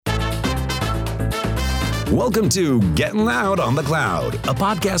Welcome to Getting Loud on the Cloud, a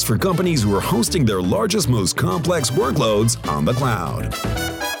podcast for companies who are hosting their largest, most complex workloads on the cloud.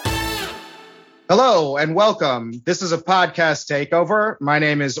 Hello and welcome. This is a podcast takeover. My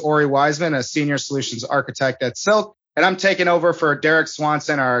name is Ori Wiseman, a senior solutions architect at Silk, and I'm taking over for Derek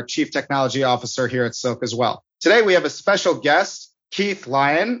Swanson, our chief technology officer here at Silk as well. Today we have a special guest, Keith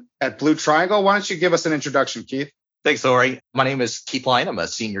Lyon at Blue Triangle. Why don't you give us an introduction, Keith? Thanks, Ori. My name is Keith Lyon. I'm a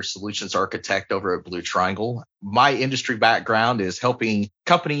senior solutions architect over at Blue Triangle. My industry background is helping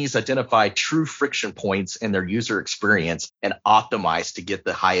companies identify true friction points in their user experience and optimize to get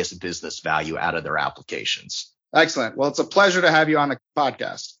the highest business value out of their applications. Excellent. Well, it's a pleasure to have you on the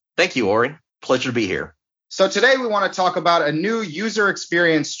podcast. Thank you, Ori. Pleasure to be here. So today we want to talk about a new user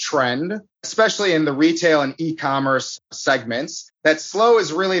experience trend, especially in the retail and e-commerce segments, that slow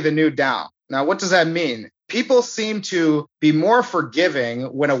is really the new down. Now, what does that mean? People seem to be more forgiving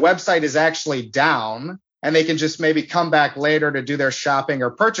when a website is actually down and they can just maybe come back later to do their shopping or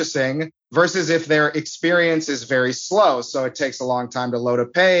purchasing versus if their experience is very slow. So it takes a long time to load a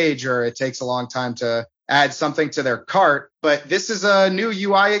page or it takes a long time to add something to their cart. But this is a new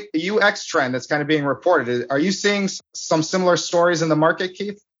UI UX trend that's kind of being reported. Are you seeing some similar stories in the market,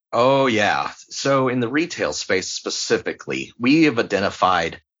 Keith? Oh, yeah. So in the retail space specifically, we have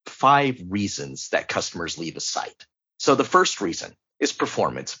identified 5 reasons that customers leave a site. So the first reason is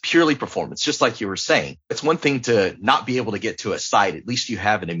performance, purely performance, just like you were saying. It's one thing to not be able to get to a site. At least you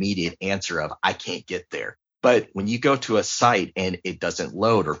have an immediate answer of, I can't get there. But when you go to a site and it doesn't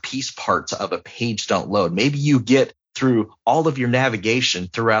load or piece parts of a page don't load, maybe you get through all of your navigation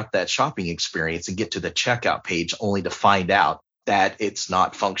throughout that shopping experience and get to the checkout page only to find out that it's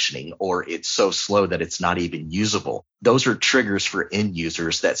not functioning or it's so slow that it's not even usable. Those are triggers for end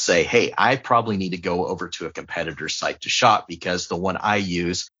users that say, hey, I probably need to go over to a competitor's site to shop because the one I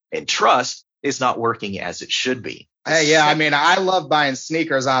use and trust is not working as it should be. Hey, yeah, I mean, I love buying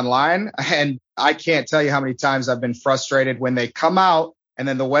sneakers online, and I can't tell you how many times I've been frustrated when they come out and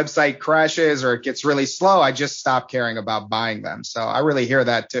then the website crashes or it gets really slow. I just stop caring about buying them. So I really hear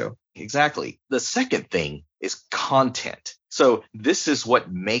that too. Exactly. The second thing is content. So this is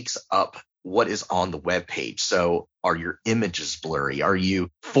what makes up what is on the web page. So are your images blurry? Are you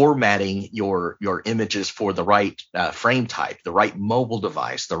formatting your images for the right frame type, the right mobile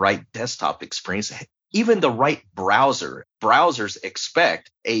device, the right desktop experience, even the right browser? Browsers expect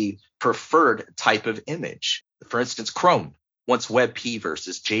a preferred type of image. For instance, Chrome wants WebP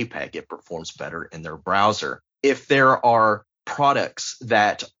versus JPEG. It performs better in their browser. If there are products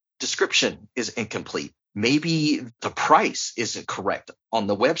that description is incomplete, maybe the price isn't correct on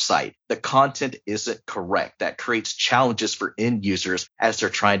the website. The content isn't correct. That creates challenges for end users as they're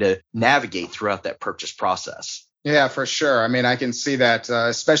trying to navigate throughout that purchase process. Yeah, for sure. I mean, I can see that,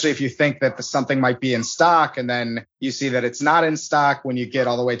 especially if you think that something might be in stock and then you see that it's not in stock when you get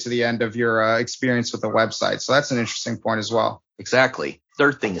all the way to the end of your experience with the website. So that's an interesting point as well. Exactly.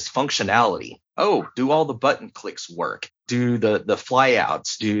 Third thing is functionality. Oh, do all the button clicks work? Do the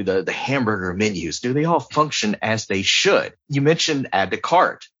flyouts, do the hamburger menus, do they all function as they should? You mentioned add to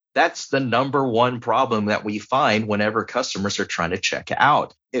cart. That's the number one problem that we find whenever customers are trying to check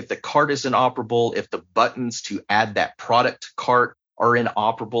out. If the cart is inoperable, if the buttons to add that product cart are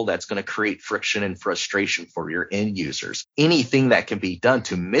inoperable, that's going to create friction and frustration for your end users. Anything that can be done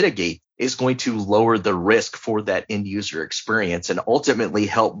to mitigate is going to lower the risk for that end user experience and ultimately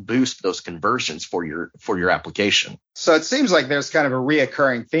help boost those conversions for your application. So it seems like there's kind of a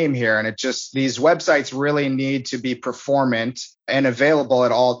reoccurring theme here, and these websites really need to be performant and available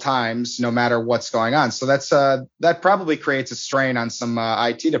at all times, no matter what's going on. So that probably creates a strain on some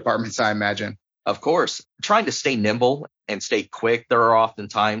IT departments, I imagine. Of course, trying to stay nimble and stay quick, there are often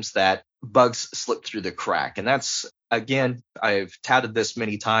times that bugs slip through the crack. And that's, again, I've touted this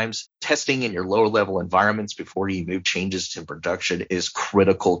many times. Testing in your lower level environments before you move changes to production is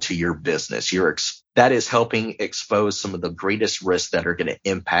critical to your business. That is helping expose some of the greatest risks that are going to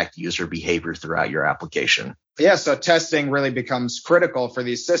impact user behavior throughout your application. Yeah, so testing really becomes critical for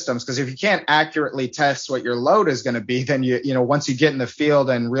these systems, because if you can't accurately test what your load is going to be, then once you get in the field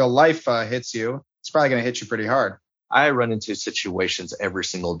and real life hits you, it's probably going to hit you pretty hard. I run into situations every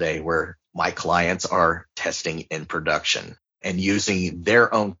single day where my clients are testing in production and using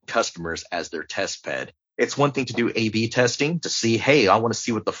their own customers as their test bed. It's one thing to do A/B testing to see, hey, I want to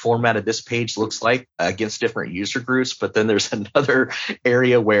see what the format of this page looks like against different user groups. But then there's another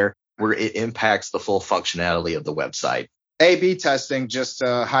area where it impacts the full functionality of the website. A/B testing, just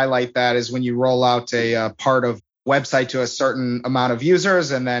to highlight that, is when you roll out a part of website to a certain amount of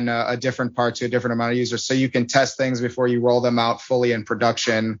users and then a different part to a different amount of users. So you can test things before you roll them out fully in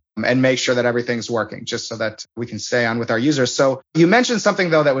production and make sure that everything's working just so that we can stay on with our users. So you mentioned something,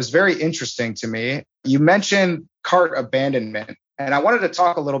 though, that was very interesting to me. You mentioned cart abandonment. And I wanted to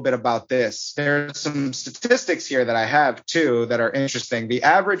talk a little bit about this. There's some statistics here that I have, too, that are interesting. The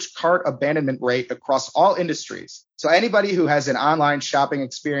average cart abandonment rate across all industries. So anybody who has an online shopping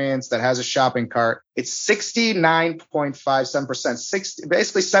experience that has a shopping cart, it's 69.57%,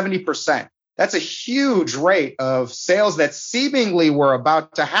 basically 70%. That's a huge rate of sales that seemingly were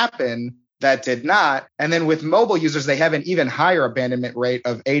about to happen that did not. And then with mobile users, they have an even higher abandonment rate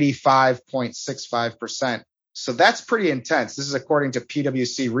of 85.65%. So that's pretty intense. This is according to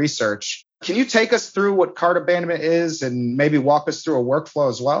PwC research. Can you take us through what cart abandonment is and maybe walk us through a workflow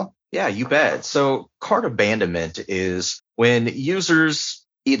as well? Yeah, you bet. So cart abandonment is when users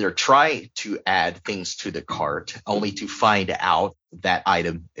either try to add things to the cart only to find out that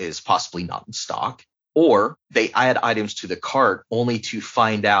item is possibly not in stock, or they add items to the cart only to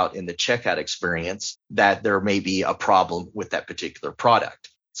find out in the checkout experience that there may be a problem with that particular product.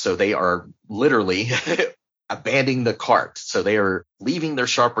 So they are literally abandoning the cart. So they are leaving their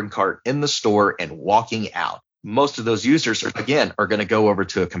shopping cart in the store and walking out. Most of those users are going to go over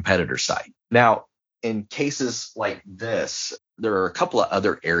to a competitor site. Now, in cases like this, there are a couple of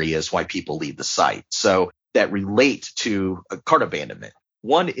other areas why people leave the site. So that relate to cart abandonment.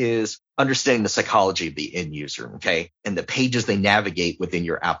 One is understanding the psychology of the end user, okay, and the pages they navigate within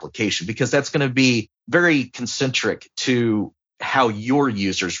your application, because that's going to be very concentric to how your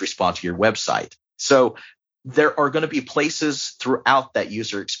users respond to your website. So there are going to be places throughout that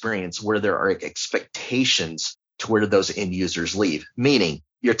user experience where there are expectations to where those end users leave, meaning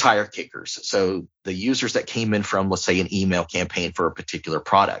your tire kickers. So the users that came in from, let's say, an email campaign for a particular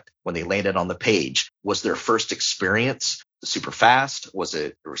product, when they landed on the page, was their first experience super fast? Was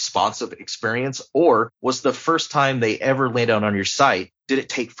it a responsive experience? Or was the first time they ever landed on your site, did it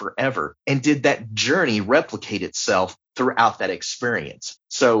take forever? And did that journey replicate itself throughout that experience?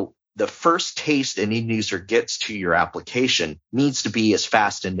 So the first taste an end user gets to your application needs to be as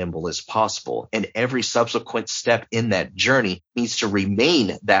fast and nimble as possible. And every subsequent step in that journey needs to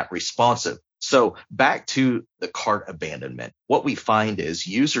remain that responsive. So back to the cart abandonment, what we find is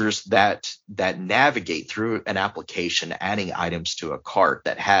users that navigate through an application, adding items to a cart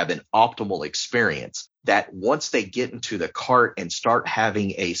that have an optimal experience, that once they get into the cart and start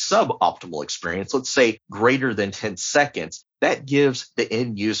having a suboptimal experience, let's say greater than 10 seconds, that gives the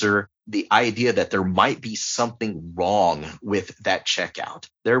end user the idea that there might be something wrong with that checkout.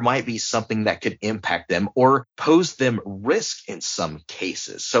 There might be something that could impact them or pose them risk in some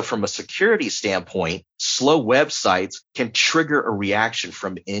cases. So from a security standpoint, slow websites can trigger a reaction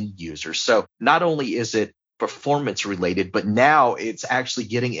from end users. So not only is it performance related, but now it's actually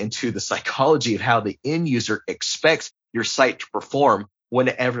getting into the psychology of how the end user expects your site to perform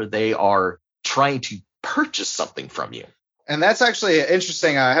whenever they are trying to purchase something from you. And that's actually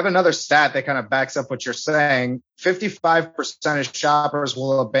interesting. I have another stat that kind of backs up what you're saying. 55% of shoppers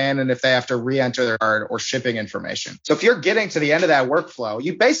will abandon if they have to re-enter their cart or shipping information. So if you're getting to the end of that workflow,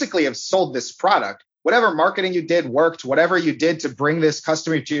 you basically have sold this product. Whatever marketing you did worked. Whatever you did to bring this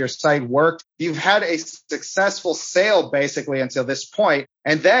customer to your site worked. You've had a successful sale basically until this point.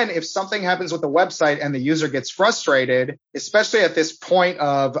 And then if something happens with the website and the user gets frustrated, especially at this point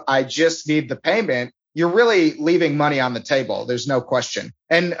of I just need the payment, you're really leaving money on the table. There's no question.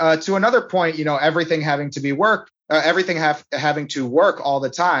 And to another point, everything having to be having to work all the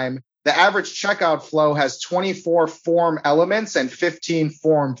time. The average checkout flow has 24 form elements and 15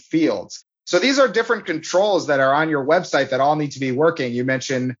 form fields. So these are different controls that are on your website that all need to be working. You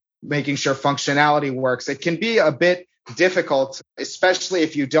mentioned making sure functionality works. It can be a bit difficult, especially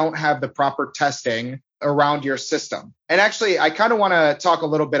if you don't have the proper testing around your system. And actually, I kind of want to talk a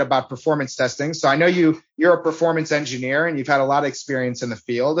little bit about performance testing. So I know you're a performance engineer and you've had a lot of experience in the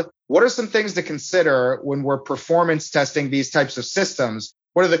field. What are some things to consider when we're performance testing these types of systems?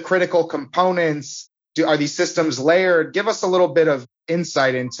 What are the critical components? Are these systems layered? Give us a little bit of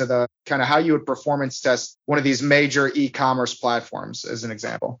insight into the kind of how you would performance test one of these major e-commerce platforms as an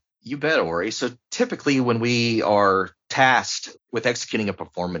example. You bet, Ori. So typically when we are tasked with executing a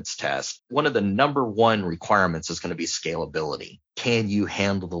performance test, one of the number one requirements is going to be scalability. Can you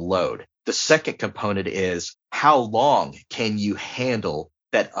handle the load? The second component is how long can you handle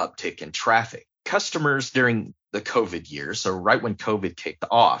that uptick in traffic? Customers during the COVID years, so right when COVID kicked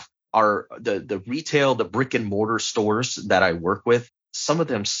off, are the retail, the brick and mortar stores that I work with, some of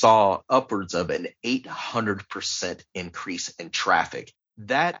them saw upwards of an 800% increase in traffic.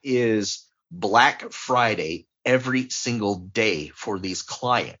 That is Black Friday every single day for these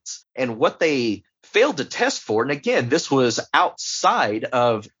clients. And what they failed to test for, and again, this was outside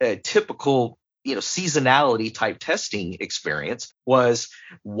of a typical seasonality type testing experience, was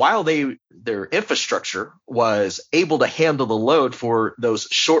while their infrastructure was able to handle the load for those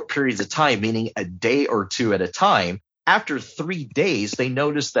short periods of time, meaning a day or two at a time, after 3 days, they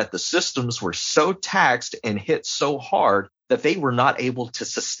noticed that the systems were so taxed and hit so hard that they were not able to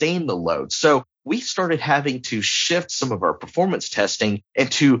sustain the load. So we started having to shift some of our performance testing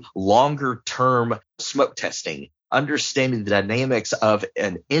into longer term smoke testing, understanding the dynamics of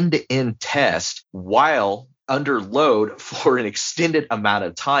an end-to-end test while under load for an extended amount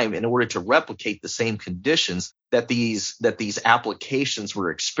of time in order to replicate the same conditions that these applications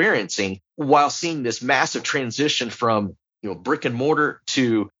were experiencing, while seeing this massive transition from brick and mortar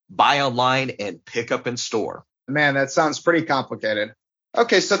to buy online and pick up in store. Man, that sounds pretty complicated.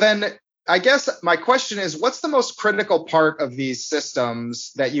 Okay, so then I guess my question is, what's the most critical part of these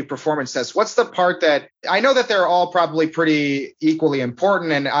systems that you performance test? What's the part that, I know that they're all probably pretty equally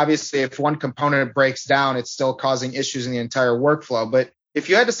important, and obviously if one component breaks down, it's still causing issues in the entire workflow. But if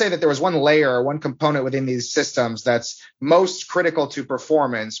you had to say that there was one layer or one component within these systems that's most critical to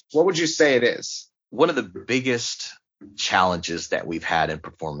performance, what would you say it is? One of the biggest challenges that we've had in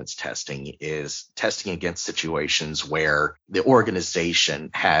performance testing is testing against situations where the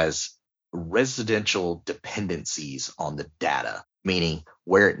organization has residential dependencies on the data, meaning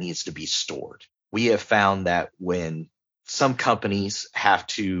where it needs to be stored. We have found that when some companies have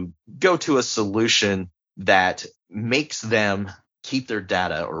to go to a solution that makes them keep their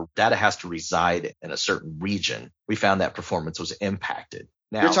data, or data has to reside in a certain region, we found that performance was impacted.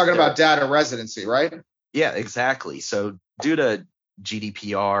 Now, you're talking about data residency, right? Yeah, exactly. So due to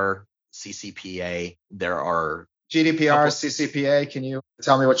GDPR, CCPA, there are GDPR, CCPA. Can you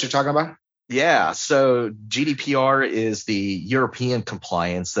tell me what you're talking about? Yeah. So GDPR is the European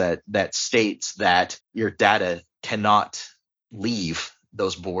compliance that states that your data cannot leave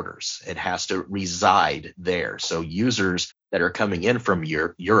those borders. It has to reside there. So users that are coming in from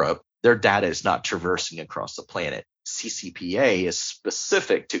Europe, their data is not traversing across the planet. CCPA is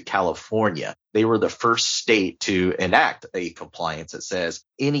specific to California. They were the first state to enact a compliance that says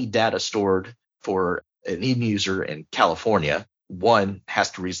any data stored for an end user in California, one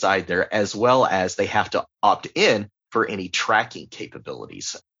has to reside there, as well as they have to opt in for any tracking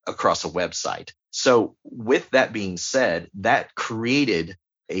capabilities across a website. So with that being said, that created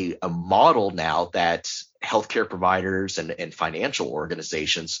a model now that healthcare providers and financial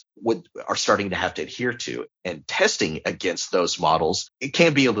organizations are starting to have to adhere to. And testing against those models, it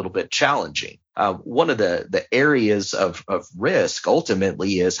can be a little bit challenging. One of the areas of risk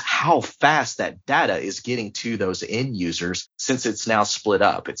ultimately is how fast that data is getting to those end users, since it's now split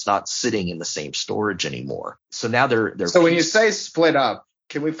up. It's not sitting in the same storage anymore. So now they're So when you say split up,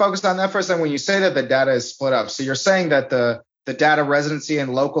 can we focus on that for a second? When you say that the data is split up, so you're saying that the data residency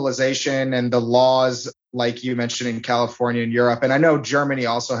and localization and the laws, like you mentioned in California and Europe, and I know Germany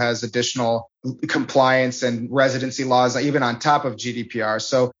also has additional compliance and residency laws, even on top of GDPR.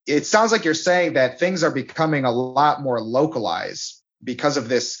 So it sounds like you're saying that things are becoming a lot more localized because of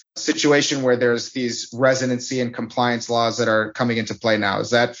this situation where there's these residency and compliance laws that are coming into play now.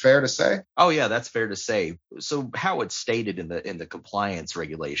 Is that fair to say? Oh, yeah, that's fair to say. So how it's stated in the compliance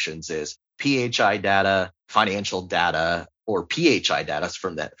regulations is PHI data, financial data, or PHI data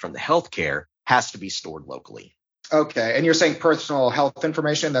from the healthcare has to be stored locally. Okay. And you're saying personal health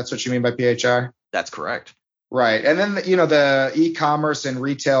information? That's what you mean by PHI? That's correct. Right. And then, the e-commerce and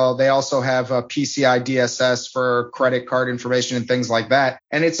retail, they also have a PCI DSS for credit card information and things like that.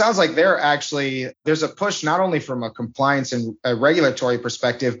 And it sounds like there's a push not only from a compliance and a regulatory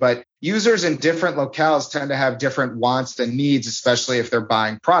perspective, but users in different locales tend to have different wants and needs, especially if they're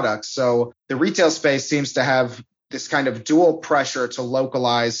buying products. So the retail space seems to have this kind of dual pressure to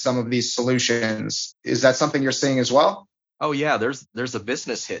localize some of these solutions. Is that something you're seeing as well? Oh, yeah, there's a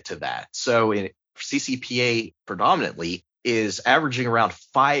business hit to that. So in CCPA predominantly is averaging around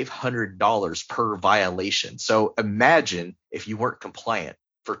 $500 per violation. So imagine if you weren't compliant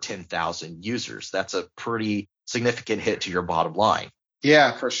for 10,000 users. That's a pretty significant hit to your bottom line.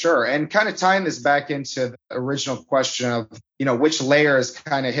 Yeah, for sure. And kind of tying this back into the original question of, which layers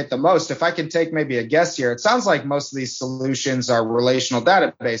kind of hit the most. If I can take maybe a guess here, it sounds like most of these solutions are relational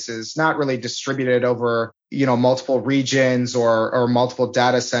databases, not really distributed over, multiple regions or multiple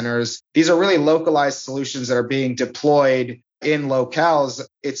data centers. These are really localized solutions that are being deployed in locales.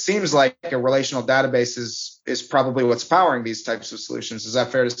 It seems like a relational database is probably what's powering these types of solutions. Is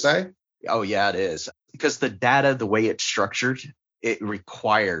that fair to say? Oh, yeah, it is. Because the data, the way it's structured, it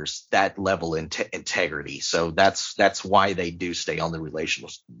requires that level of integrity. So that's why they do stay on the relational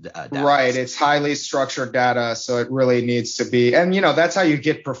data. Right. It's highly structured data. So it really needs to be. And, that's how you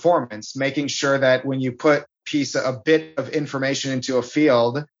get performance, making sure that when you put a bit of information into a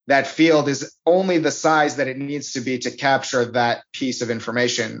field, that field is only the size that it needs to be to capture that piece of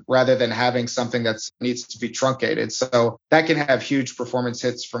information rather than having something that needs to be truncated. So that can have huge performance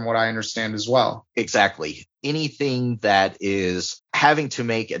hits from what I understand as well. Exactly. Anything that is having to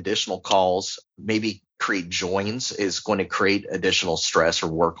make additional calls, maybe create joins, is going to create additional stress or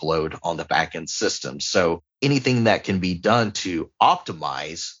workload on the backend system. So anything that can be done to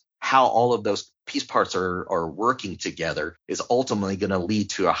optimize how all of those piece parts are working together is ultimately going to lead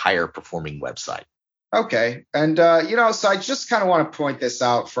to a higher performing website. Okay. And, so I just kind of want to point this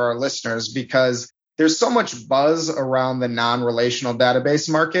out for our listeners because there's so much buzz around the non-relational database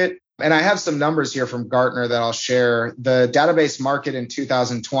market. And I have some numbers here from Gartner that I'll share. The database market in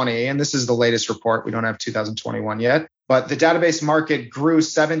 2020, and this is the latest report, we don't have 2021 yet, but the database market grew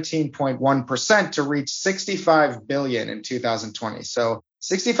 17.1% to reach $65 billion in 2020. So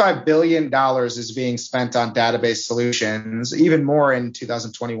 $65 billion is being spent on database solutions, even more in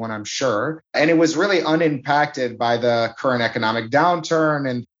 2021, I'm sure. And it was really unimpacted by the current economic downturn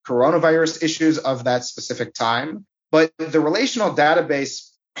and coronavirus issues of that specific time. But the relational database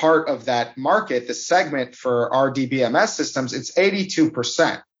part of that market, the segment for RDBMS systems, it's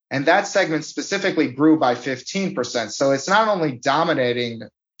 82%. And that segment specifically grew by 15%. So it's not only dominating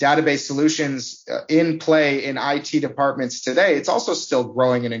database solutions in play in IT departments today, it's also still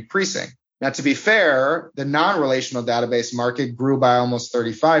growing and increasing. Now, to be fair, the non-relational database market grew by almost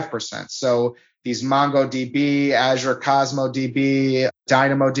 35%. So these MongoDB, Azure Cosmos DB,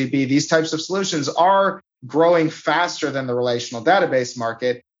 DynamoDB, these types of solutions are growing faster than the relational database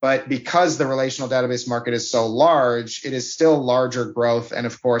market. But because the relational database market is so large, it is still larger growth. And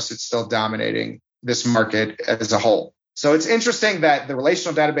of course, it's still dominating this market as a whole. So it's interesting that the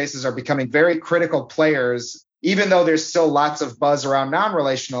relational databases are becoming very critical players, even though there's still lots of buzz around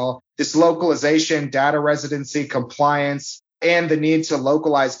non-relational. This localization, data residency, compliance, and the need to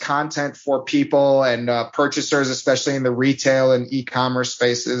localize content for people and purchasers, especially in the retail and e-commerce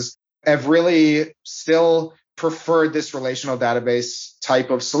spaces, have really still preferred this relational database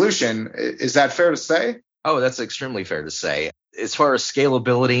type of solution. Is that fair to say? Oh, that's extremely fair to say. As far as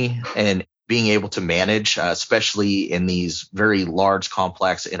scalability and being able to manage, especially in these very large,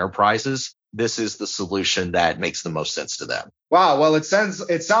 complex enterprises, this is the solution that makes the most sense to them. Wow. Well, it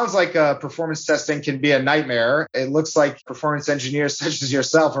sounds like performance testing can be a nightmare. It looks like performance engineers such as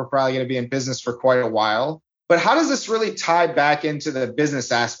yourself are probably going to be in business for quite a while. But how does this really tie back into the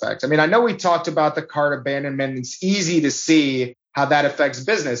business aspect? I mean, I know we talked about the cart abandonment. It's easy to see how that affects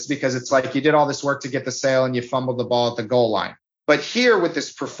business because it's like you did all this work to get the sale and you fumbled the ball at the goal line. But here with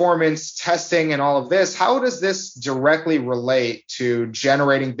this performance testing and all of this, how does this directly relate to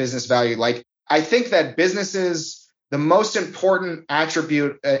generating business value? Like, I think that businesses, the most important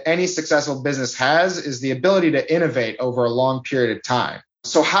attribute any successful business has is the ability to innovate over a long period of time.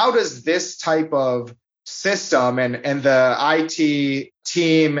 So how does this type of system and the IT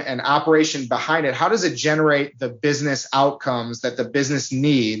team and operation behind it, how does it generate the business outcomes that the business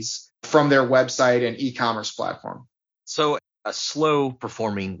needs from their website and e-commerce platform? So a slow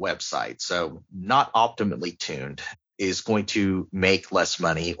performing website, so not optimally tuned, is going to make less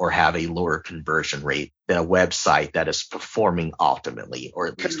money or have a lower conversion rate than a website that is performing optimally, or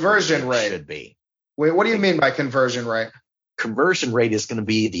at least conversion rate should be. Wait, what do you mean by conversion rate? Conversion rate is going to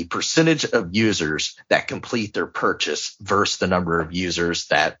be the percentage of users that complete their purchase versus the number of users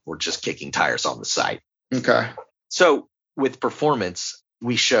that were just kicking tires on the site. Okay. So with performance,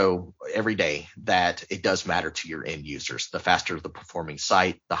 we show every day that it does matter to your end users. The faster the performing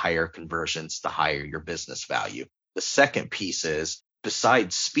site, the higher conversions, the higher your business value. The second piece is,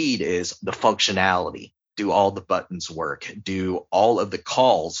 besides speed, is the functionality. Do all the buttons work? Do all of the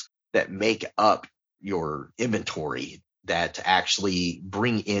calls that make up your inventory, that actually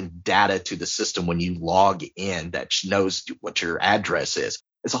bring in data to the system when you log in, that knows what your address is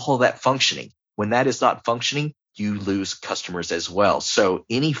all that functioning. When that is not functioning, you lose customers as well. So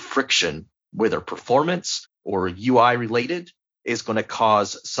any friction, whether performance or UI related, is going to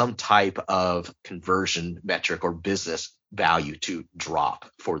cause some type of conversion metric or business value to drop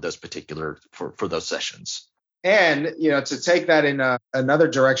for those particular for those sessions. And, to take that in another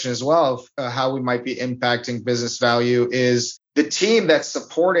direction as well, how we might be impacting business value is the team that's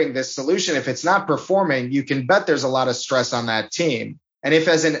supporting this solution. If it's not performing, you can bet there's a lot of stress on that team. And if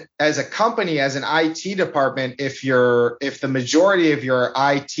as a company, as an IT department, if the majority of your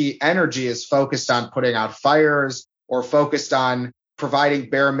IT energy is focused on putting out fires or focused on providing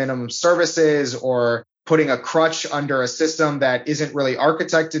bare minimum services or putting a crutch under a system that isn't really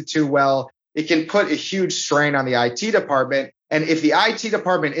architected too well, it can put a huge strain on the IT department. And if the IT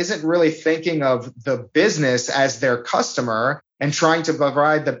department isn't really thinking of the business as their customer and trying to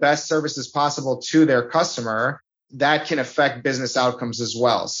provide the best services possible to their customer, that can affect business outcomes as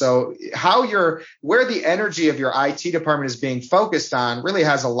well. So where the energy of your IT department is being focused on really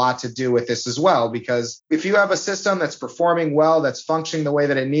has a lot to do with this as well. Because if you have a system that's performing well, that's functioning the way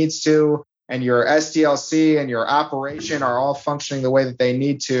that it needs to, and your SDLC and your operation are all functioning the way that they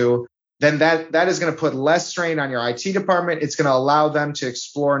need to, then that is going to put less strain on your IT department. It's going to allow them to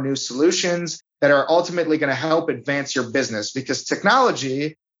explore new solutions that are ultimately going to help advance your business, because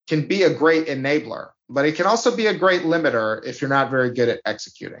technology can be a great enabler, but it can also be a great limiter if you're not very good at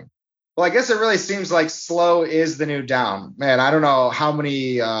executing. Well, I guess it really seems like slow is the new down. Man, I don't know how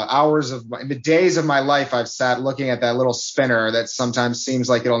many days of my life I've sat looking at that little spinner that sometimes seems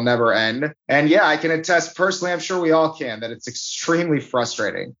like it'll never end. And yeah, I can attest personally, I'm sure we all can, that it's extremely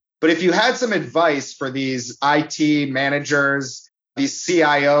frustrating. But if you had some advice for these IT managers, these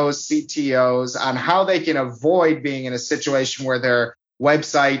CIOs, CTOs, on how they can avoid being in a situation where their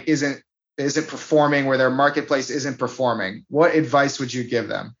website isn't performing, where their marketplace isn't performing, what advice would you give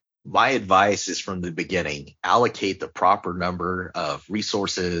them? My advice is from the beginning: allocate the proper number of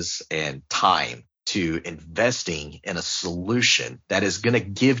resources and time to investing in a solution that is going to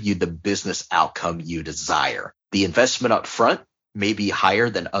give you the business outcome you desire. The investment up front may be higher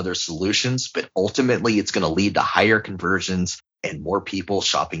than other solutions, but ultimately it's going to lead to higher conversions and more people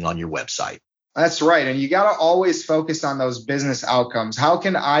shopping on your website. That's right. And you got to always focus on those business outcomes. How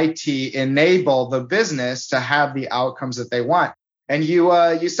can IT enable the business to have the outcomes that they want? And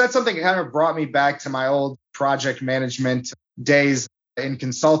you said something that kind of brought me back to my old project management days in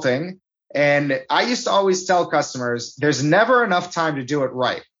consulting. And I used to always tell customers, there's never enough time to do it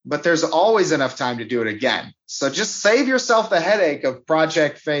right, but there's always enough time to do it again. So just save yourself the headache of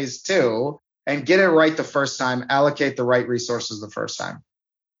project phase 2 and get it right the first time, allocate the right resources the first time.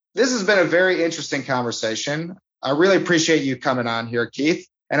 This has been a very interesting conversation. I really appreciate you coming on here, Keith.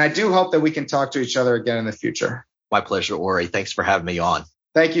 And I do hope that we can talk to each other again in the future. My pleasure, Ori. Thanks for having me on.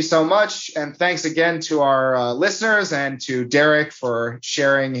 Thank you so much. And thanks again to our listeners and to Derek for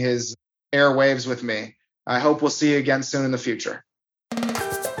sharing his airwaves with me. I hope we'll see you again soon in the future.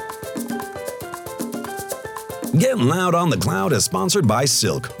 Get Loud on the Cloud is sponsored by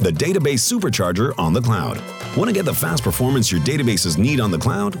Silk, the database supercharger on the cloud. Want to get the fast performance your databases need on the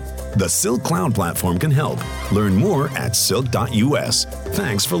cloud? The Silk Cloud platform can help. Learn more at silk.us.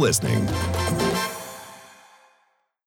 Thanks for listening.